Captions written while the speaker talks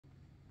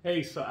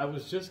Hey, so I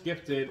was just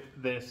gifted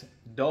this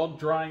dog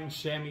drying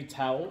chamois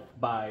towel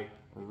by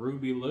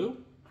Rubyloo.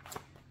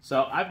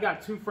 So I've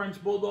got 2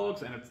 French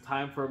Bulldogs and it's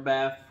time for a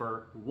bath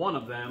for one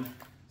of them.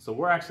 So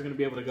we're actually going to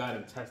be able to go ahead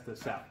and test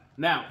this out.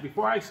 Now,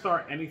 before I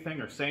start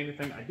anything or say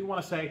anything, I do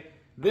want to say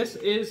this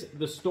is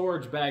the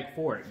storage bag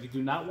for it. You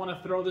do not want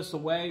to throw this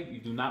away. You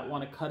do not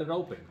want to cut it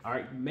open. All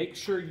right, make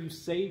sure you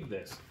save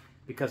this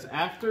because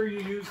after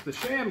you use the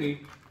chamois,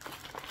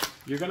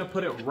 you're going to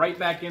put it right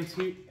back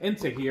into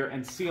here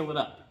and seal it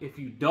up. If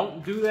you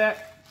don't do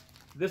that,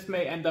 this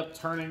may end up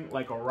turning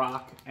like a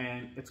rock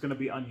and it's going to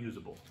be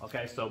unusable.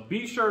 Okay, so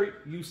be sure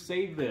you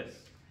save this.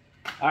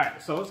 All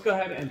right, so let's go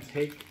ahead and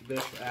take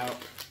this out.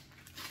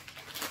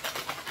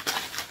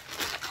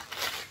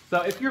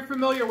 So if you're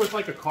familiar with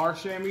like a car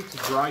chamois to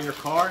dry your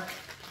car,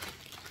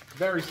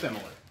 very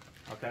similar,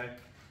 okay?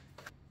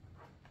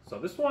 So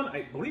this one,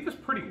 I believe, is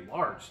pretty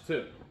large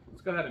too.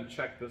 Let's go ahead and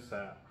check this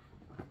out.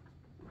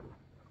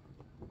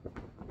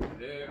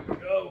 There we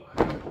go.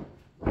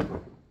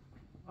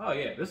 Oh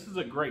yeah, this is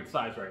a great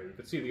size right here. You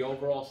can see the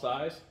overall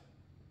size.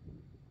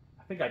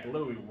 I think I could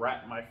literally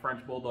wrap my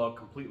French Bulldog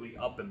completely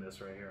up in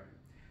this right here.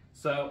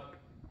 So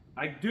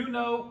I do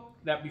know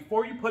that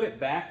before you put it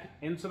back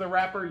into the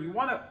wrapper, you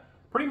want to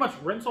pretty much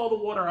rinse all the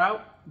water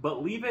out,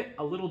 but leave it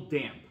a little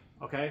damp,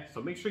 okay?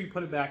 So make sure you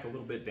put it back a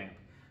little bit damp.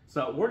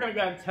 So we're gonna go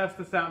ahead and test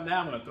this out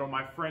now. I'm gonna throw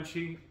my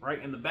Frenchie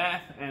right in the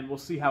bath and we'll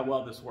see how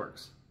well this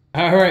works.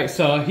 All right,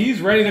 so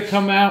he's ready to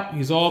come out.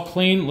 He's all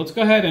clean. Let's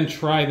go ahead and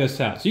try this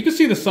out. So you can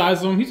see the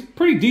size of him. He's a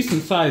pretty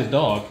decent sized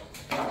dog.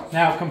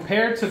 Now,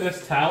 compared to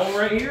this towel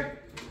right here,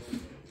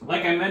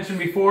 like I mentioned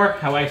before,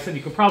 how I said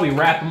you could probably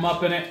wrap him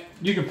up in it.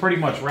 You can pretty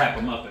much wrap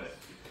him up in it.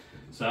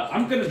 So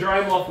I'm gonna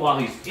dry him off while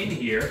he's in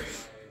here.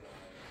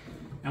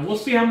 And we'll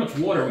see how much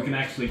water we can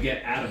actually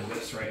get out of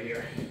this right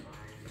here.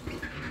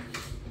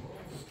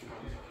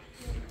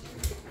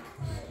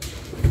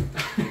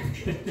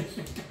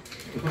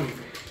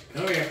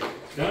 Come here,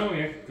 come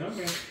here, come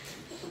here.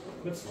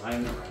 Quit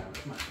sliding around.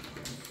 Come on.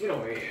 Get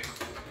over here.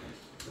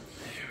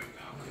 There we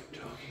go. Good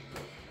doggy.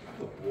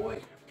 Good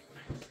boy.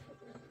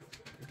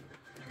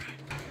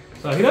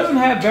 So he doesn't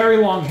have very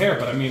long hair,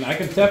 but I mean, I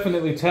can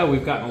definitely tell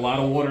we've gotten a lot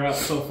of water out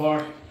so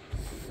far.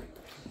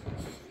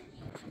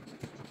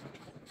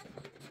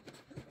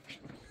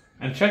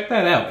 And check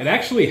that out. It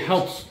actually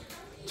helps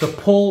to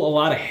pull a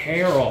lot of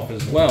hair off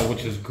as well,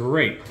 which is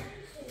great.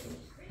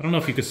 I don't know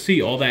if you can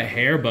see all that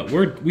hair, but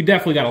we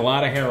definitely got a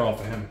lot of hair off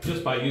of him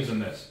just by using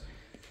this.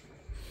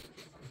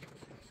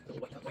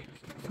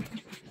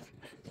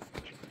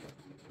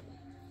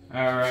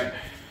 All right.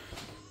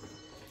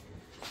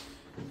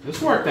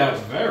 This worked out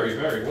very,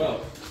 very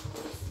well.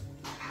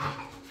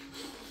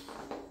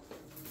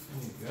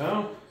 There you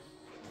go.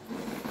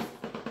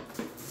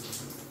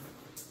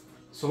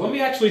 So let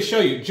me actually show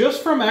you,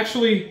 just from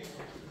actually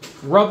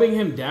rubbing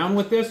him down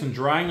with this and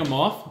drying him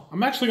off,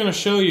 I'm actually going to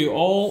show you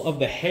all of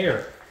the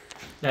hair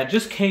that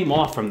just came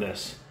off from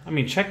this. I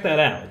mean, check that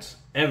out. It's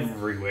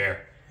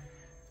everywhere.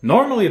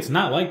 Normally, it's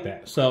not like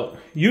that. So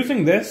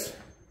using this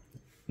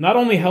not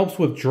only helps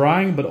with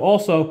drying, but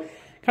also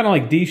kind of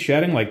like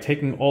de-shedding, like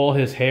taking all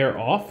his hair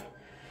off.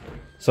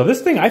 So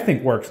this thing, I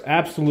think, works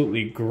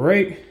absolutely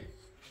great.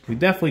 We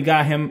definitely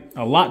got him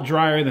a lot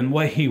drier than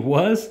what he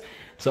was.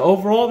 So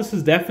overall, this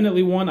is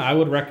definitely one I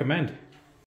would recommend.